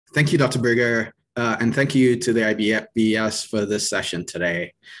Thank you, Dr. Berger, and thank you to the IBS for this session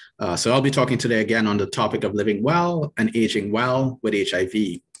today. So I'll be talking today again on the topic of living well and aging well with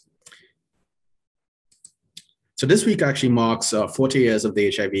HIV. So this week actually marks 40 years of the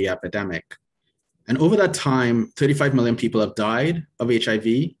HIV epidemic. And over that time, 35 million people have died of HIV,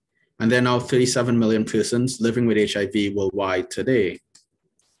 and there are now 37 million persons living with HIV worldwide today.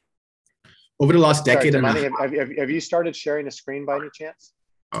 Over the last decade and a half. Have you started sharing a screen by any chance?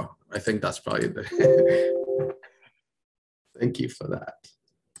 Oh, I think that's probably the. Thank you for that.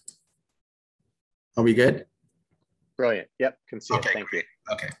 Are we good? Brilliant. Yep, can see it. Thank you.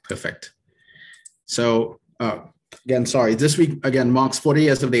 Okay, perfect. So again, sorry, this week again marks 40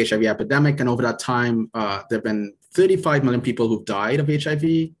 years of the HIV epidemic, and over that time, there have been 35 million people who've died of HIV,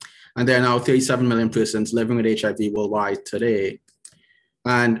 and there are now 37 million persons living with HIV worldwide today.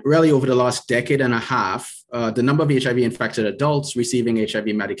 And really, over the last decade and a half, the number of HIV-infected adults receiving HIV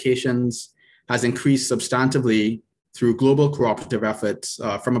medications has increased substantively through global cooperative efforts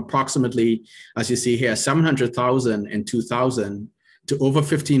from approximately, as you see here, 700,000 in 2000 to over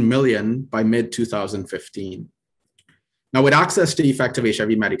 15 million by mid-2015. Now, with access to effective HIV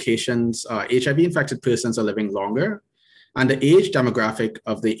medications, HIV-infected persons are living longer, and the age demographic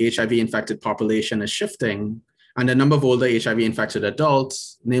of the HIV-infected population is shifting, and the number of older HIV-infected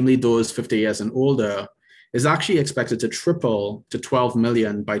adults, namely those 50 years and older, is actually expected to triple to 12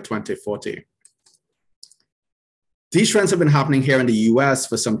 million by 2040. These trends have been happening here in the US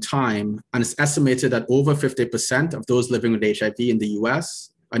for some time, and it's estimated that over 50% of those living with HIV in the US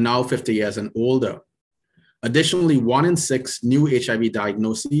are now 50 years and older. Additionally, 1 in 6 new HIV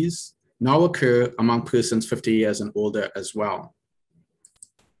diagnoses now occur among persons 50 years and older as well.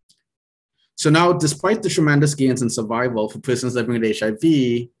 So now, despite the tremendous gains in survival for persons living with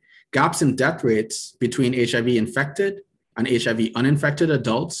HIV, gaps in death rates between HIV-infected and HIV-uninfected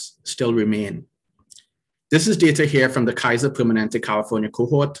adults still remain. This is data here from the Kaiser Permanente California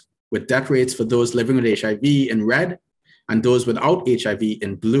cohort, with death rates for those living with HIV in red and those without HIV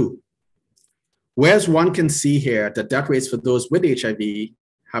in blue. Whereas one can see here that death rates for those with HIV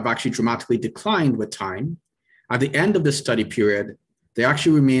have actually dramatically declined with time, at the end of the study period, there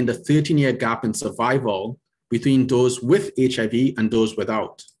actually remained a 13-year gap in survival between those with HIV and those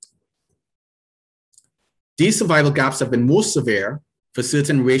without. These survival gaps have been most severe for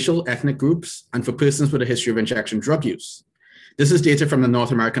certain racial ethnic groups and for persons with a history of injection drug use. This is data from the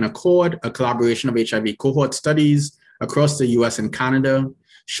North American Accord, a collaboration of HIV cohort studies across the US and Canada,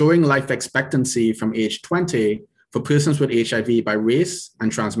 showing life expectancy from age 20 for persons with HIV by race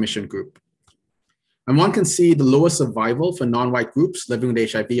and transmission group. And one can see the lower survival for non-white groups living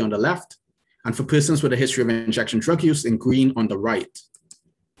with HIV on the left, and for persons with a history of injection drug use in green on the right.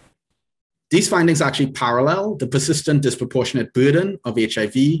 These findings actually parallel the persistent disproportionate burden of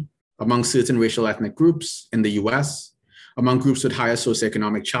HIV among certain racial ethnic groups in the US, among groups with higher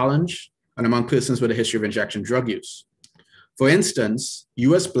socioeconomic challenge, and among persons with a history of injection drug use. For instance,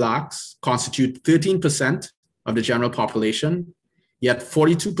 US Blacks constitute 13% of the general population, yet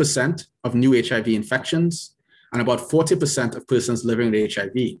 42% of new HIV infections, and about 40% of persons living with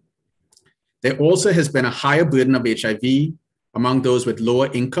HIV. There also has been a higher burden of HIV among those with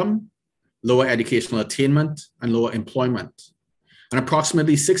lower income, lower educational attainment, and lower employment. And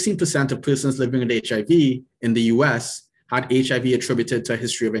approximately 16% of persons living with HIV in the US had HIV attributed to a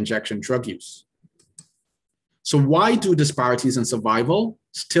history of injection drug use. So why do disparities in survival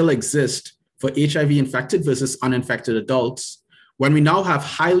still exist for HIV-infected versus uninfected adults when we now have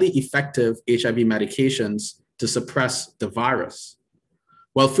highly effective HIV medications to suppress the virus?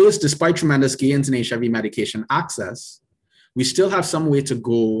 Well, first, despite tremendous gains in HIV medication access, we still have some way to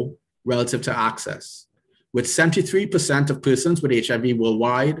go relative to access, with 73% of persons with HIV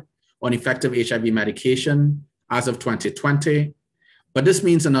worldwide on effective HIV medication as of 2020. But this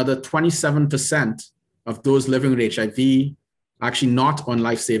means another 27% of those living with HIV actually not on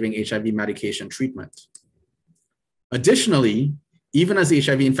life-saving HIV medication treatment. Additionally, even as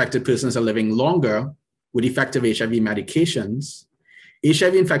HIV-infected persons are living longer with effective HIV medications,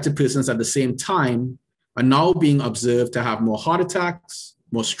 HIV-infected persons at the same time are now being observed to have more heart attacks,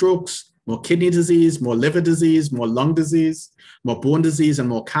 more strokes, more kidney disease, more liver disease, more lung disease, more bone disease, and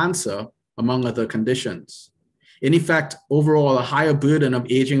more cancer, among other conditions. In effect, overall, a higher burden of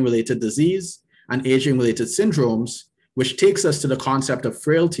aging-related disease and aging-related syndromes, which takes us to the concept of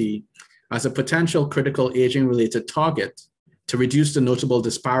frailty as a potential critical aging-related target to reduce the notable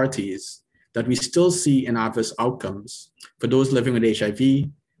disparities that we still see in adverse outcomes for those living with HIV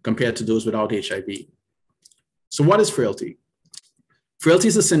compared to those without HIV. So what is frailty? Frailty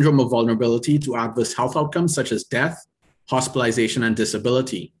is a syndrome of vulnerability to adverse health outcomes such as death, hospitalization, and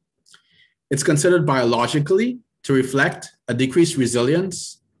disability. It's considered biologically to reflect a decreased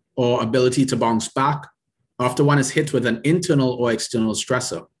resilience or ability to bounce back after one is hit with an internal or external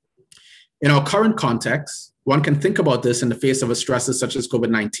stressor. In our current context, one can think about this in the face of a stressor such as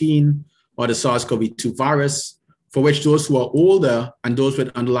COVID-19 or the SARS-CoV-2 virus, for which those who are older and those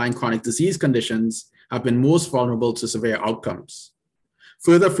with underlying chronic disease conditions have been most vulnerable to severe outcomes.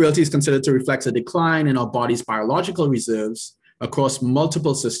 Further, frailty is considered to reflect a decline in our body's biological reserves across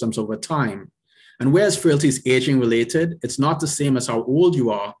multiple systems over time. And whereas frailty is aging related, it's not the same as how old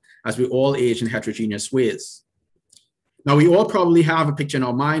you are, as we all age in heterogeneous ways. Now, we all probably have a picture in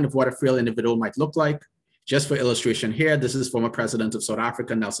our mind of what a frail individual might look like. Just for illustration here, this is former President of South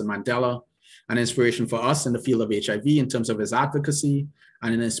Africa, Nelson Mandela, an inspiration for us in the field of HIV in terms of his advocacy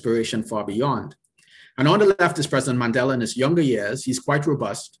and an inspiration far beyond. And on the left is President Mandela in his younger years. He's quite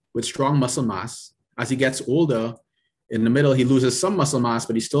robust with strong muscle mass. As he gets older, in the middle, he loses some muscle mass,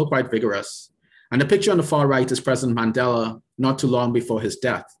 but he's still quite vigorous. And the picture on the far right is President Mandela not too long before his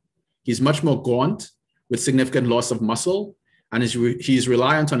death. He's much more gaunt with significant loss of muscle, and he's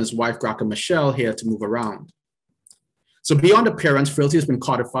reliant on his wife, Graca Michelle, here to move around. So beyond appearance, frailty has been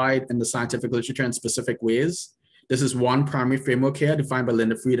codified in the scientific literature in specific ways. This is one primary framework here defined by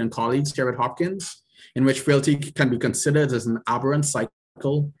Linda Fried and colleagues here at Hopkins, in which frailty can be considered as an aberrant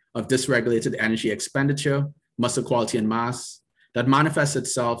cycle of dysregulated energy expenditure, muscle quality and mass that manifests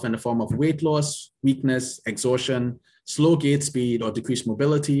itself in the form of weight loss, weakness, exhaustion, slow gait speed or decreased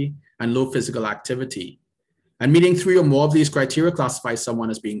mobility, and low physical activity. And meeting 3 or more of these criteria classifies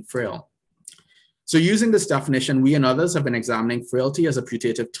someone as being frail. So using this definition, we and others have been examining frailty as a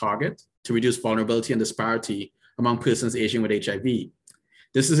putative target to reduce vulnerability and disparity among persons aging with HIV.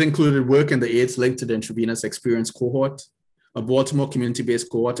 This has included work in the AIDS linked to the intravenous experience cohort, a Baltimore community-based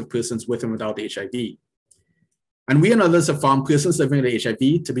cohort of persons with and without HIV. And we and others have found persons living with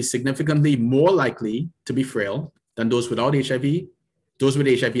HIV to be significantly more likely to be frail than those without HIV. Those with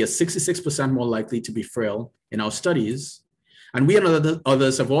HIV are 66% more likely to be frail in our studies. And we and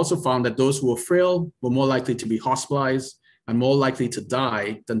others have also found that those who are frail were more likely to be hospitalized and more likely to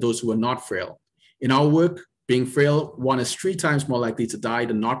die than those who are not frail. In our work, being frail, one is 3 times more likely to die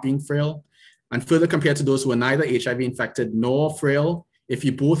than not being frail. And further, compared to those who are neither HIV-infected nor frail, if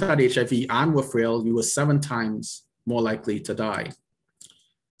you both had HIV and were frail, you were 7 times more likely to die.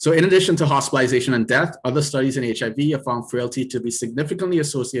 So in addition to hospitalization and death, other studies in HIV have found frailty to be significantly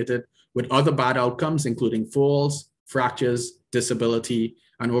associated with other bad outcomes, including falls, fractures, disability,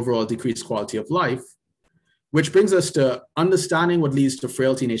 and overall decreased quality of life, which brings us to understanding what leads to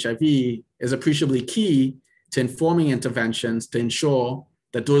frailty in HIV is appreciably key to informing interventions to ensure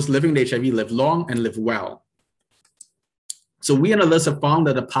that those living with HIV live long and live well. So we and others have found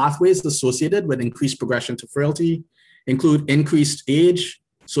that the pathways associated with increased progression to frailty include increased age,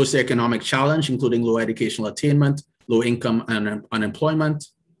 socioeconomic challenge, including low educational attainment, low income and unemployment,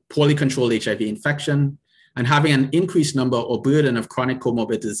 poorly controlled HIV infection, and having an increased number or burden of chronic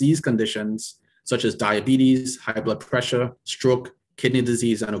comorbid disease conditions, such as diabetes, high blood pressure, stroke, kidney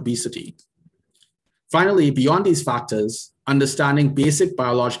disease, and obesity. Finally, beyond these factors, understanding basic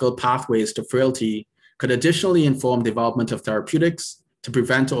biological pathways to frailty could additionally inform development of therapeutics to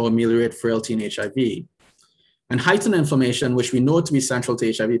prevent or ameliorate frailty in HIV. And heightened inflammation, which we know to be central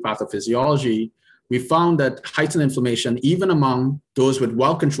to HIV pathophysiology, we found that heightened inflammation, even among those with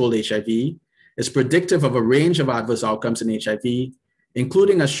well-controlled HIV, is predictive of a range of adverse outcomes in HIV,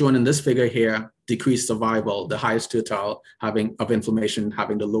 including, as shown in this figure here, decreased survival, the highest tertile of inflammation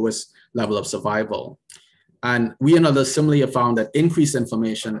having the lowest level of survival. And we and others similarly have found that increased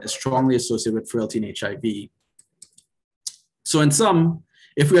inflammation is strongly associated with frailty in HIV. So in sum,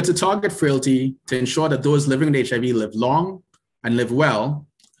 if we are to target frailty to ensure that those living with HIV live long and live well,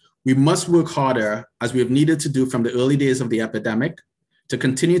 we must work harder, as we have needed to do from the early days of the epidemic, to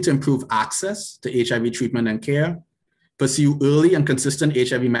continue to improve access to HIV treatment and care, pursue early and consistent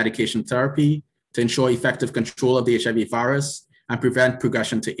HIV medication therapy to ensure effective control of the HIV virus and prevent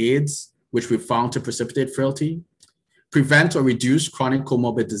progression to AIDS, which we've found to precipitate frailty, prevent or reduce chronic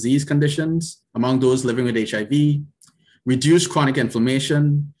comorbid disease conditions among those living with HIV, reduce chronic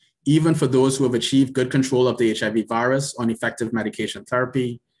inflammation, even for those who have achieved good control of the HIV virus on effective medication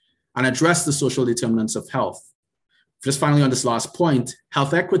therapy, and address the social determinants of health. Just finally on this last point,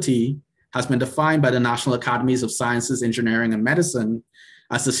 health equity has been defined by the National Academies of Sciences, Engineering, and Medicine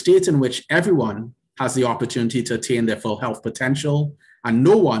as the state in which everyone has the opportunity to attain their full health potential, and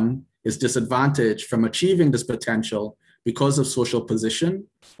no one is disadvantaged from achieving this potential because of social position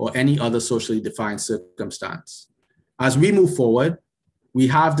or any other socially defined circumstance. As we move forward, we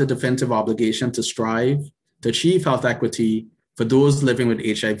have the definitive obligation to strive to achieve health equity for those living with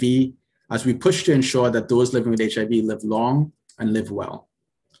HIV as we push to ensure that those living with HIV live long and live well.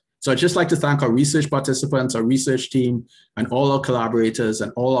 So I'd just like to thank our research participants, our research team, and all our collaborators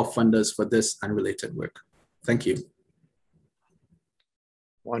and all our funders for this and related work. Thank you.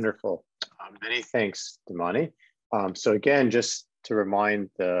 Wonderful. Many thanks, Damani. So again, just to remind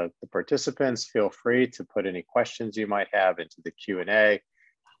the participants, feel free to put any questions you might have into the Q&A.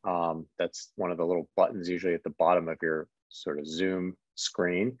 That's one of the little buttons usually at the bottom of your sort of Zoom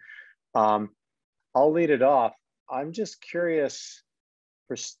screen. I'll lead it off. I'm just curious,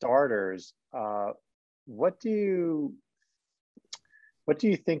 for starters, what do you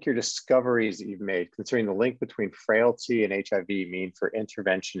think your discoveries that you've made concerning the link between frailty and HIV mean for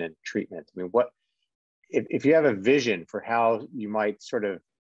intervention and treatment? I mean, if you have a vision for how you might sort of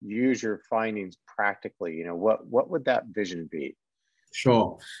use your findings practically, you know, what would that vision be?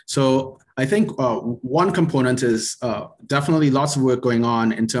 Sure. So I think one component is definitely lots of work going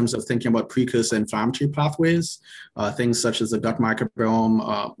on in terms of thinking about precursor inflammatory pathways, things such as the gut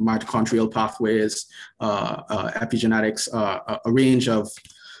microbiome, mitochondrial pathways, epigenetics, a range of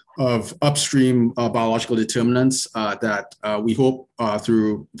upstream biological determinants that we hope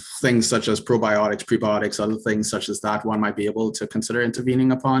through things such as probiotics, prebiotics, other things such as that, one might be able to consider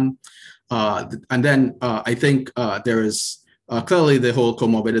intervening upon. And then I think there is clearly the whole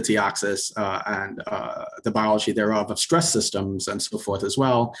comorbidity axis and the biology thereof of stress systems and so forth as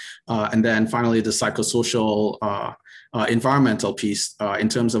well. And then finally, the psychosocial environmental piece in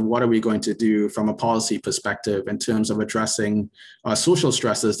terms of what are we going to do from a policy perspective in terms of addressing social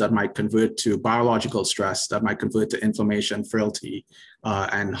stresses that might convert to biological stress, that might convert to inflammation, frailty,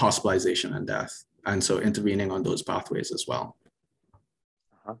 and hospitalization and death. And so intervening on those pathways as well.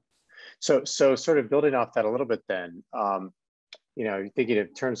 So sort of building off that a little bit then, you know, thinking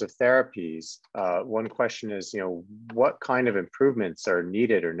in terms of therapies, one question is, you know, what kind of improvements are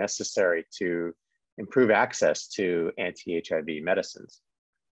needed or necessary to improve access to anti-HIV medicines?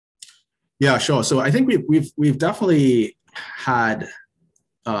 Yeah, sure. So I think we've definitely had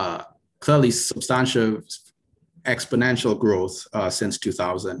clearly substantial exponential growth since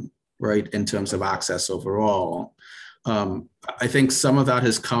 2000, right, in terms of access overall. I think some of that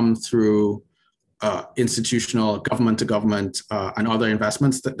has come through institutional government to government and other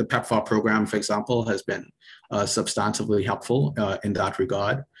investments. That the PEPFAR program, for example, has been substantively helpful in that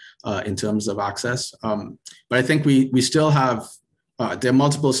regard in terms of access. But I think we still have, there are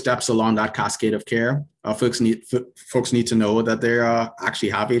multiple steps along that cascade of care. Folks need to know that they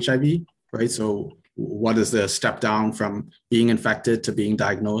actually have HIV, right? So what is the step down from being infected to being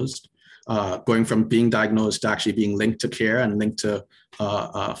diagnosed? Going from being diagnosed to actually being linked to care and linked to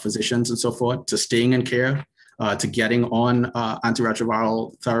physicians and so forth, to staying in care, to getting on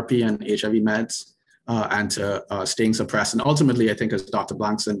antiretroviral therapy and HIV meds, and to staying suppressed. And ultimately, I think as Dr.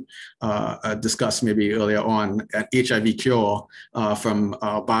 Blankson discussed maybe earlier on, an HIV cure from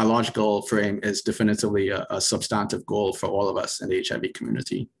a biological frame is definitively a substantive goal for all of us in the HIV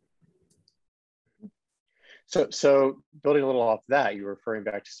community. So building a little off that, you were referring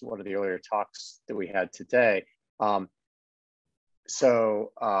back to one of the earlier talks that we had today. You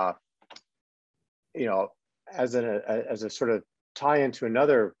know, as a sort of tie into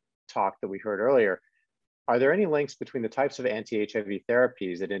another talk that we heard earlier, are there any links between the types of anti-HIV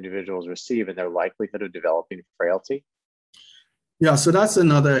therapies that individuals receive and their likelihood of developing frailty? Yeah, so that's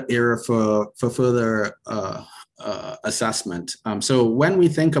another area for further assessment. So when we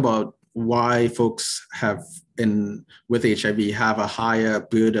think about why folks with HIV have a higher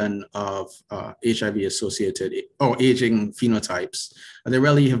burden of HIV associated or aging phenotypes, there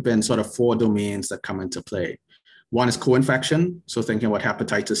really have been sort of 4 domains that come into play. One is co-infection, so thinking about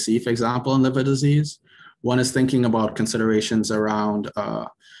hepatitis C, for example, and liver disease. One is thinking about considerations around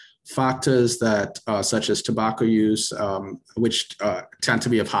factors that such as tobacco use, which tend to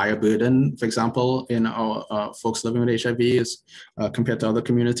be of higher burden, for example, in our folks living with HIV as compared to other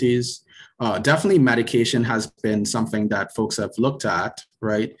communities. Definitely medication has been something that folks have looked at,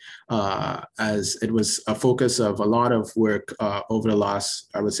 right? As it was a focus of a lot of work over the last,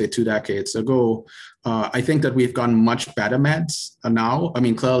 I would say 2 decades ago. I think that we've gotten much better meds now. I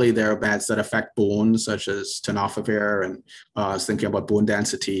mean, clearly there are meds that affect bones, such as tenofovir, and I was thinking about bone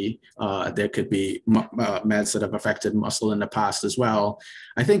density. There could be meds that have affected muscle in the past as well.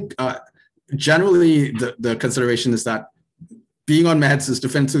 I think generally the consideration is that being on meds is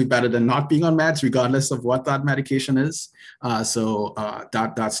definitively better than not being on meds, regardless of what that medication is. So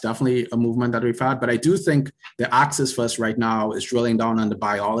that's definitely a movement that we've had. But I do think the axis for us right now is drilling down on the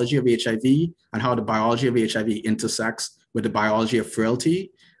biology of HIV and how the biology of HIV intersects with the biology of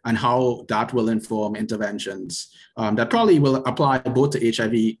frailty, and how that will inform interventions that probably will apply both to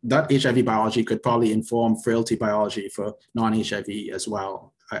HIV. That HIV biology could probably inform frailty biology for non-HIV as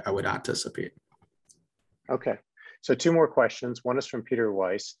well, I would anticipate. Okay, so two more questions. One is from Peter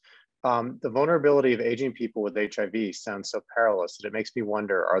Weiss. The vulnerability of aging people with HIV sounds so perilous that it makes me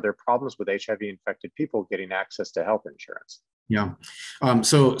wonder, are there problems with HIV-infected people getting access to health insurance? Yeah,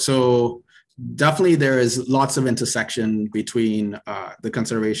 so definitely there is lots of intersection between the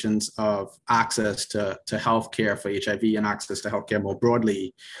considerations of access to healthcare for HIV and access to healthcare more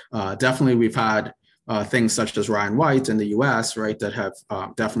broadly. Definitely we've had things such as Ryan White in the US, right, that have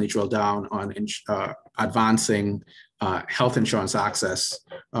definitely drilled down on advancing health insurance access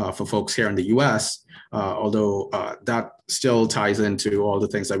for folks here in the US, although that still ties into all the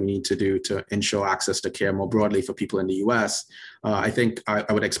things that we need to do to ensure access to care more broadly for people in the US. I think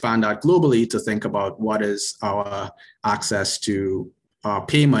I would expand that globally to think about what is our access to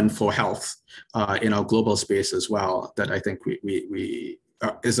payment for health in our global space as well, that I think we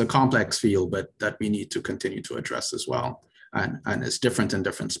is a complex field, but that we need to continue to address as well. And it's different in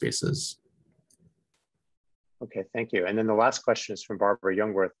different spaces. Okay, thank you. And then the last question is from Barbara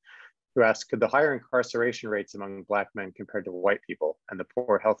Youngworth, who asked, could the higher incarceration rates among Black men compared to white people and the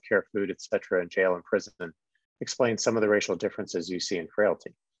poor healthcare, food, et cetera, in jail and prison explain some of the racial differences you see in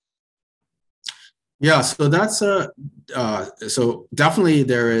frailty? Yeah, so that's so definitely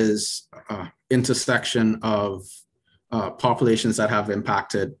there is intersection of populations that have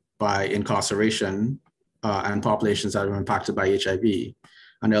impacted by incarceration and populations that are impacted by HIV.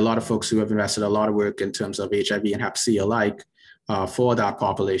 And there are a lot of folks who have invested a lot of work in terms of HIV and Hep C alike for that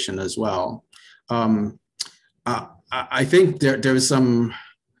population as well. I think there is some,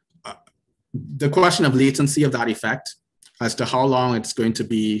 the question of latency of that effect as to how long it's going to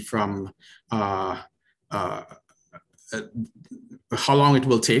be from, how long it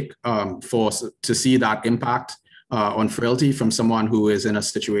will take to see that impact on frailty from someone who is in a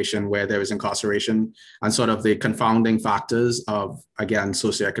situation where there is incarceration, and sort of the confounding factors of, again,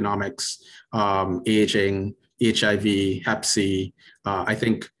 socioeconomics, aging, HIV, Hep C. I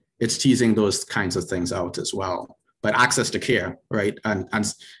think it's teasing those kinds of things out as well. But access to care, right,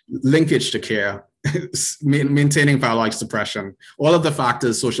 and linkage to care, maintaining biologic suppression, all of the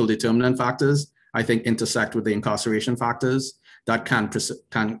factors, social determinant factors, I think intersect with the incarceration factors that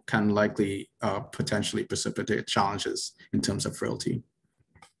can likely potentially precipitate challenges in terms of frailty.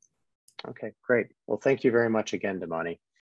 Okay, great. Well, thank you very much again, Damani.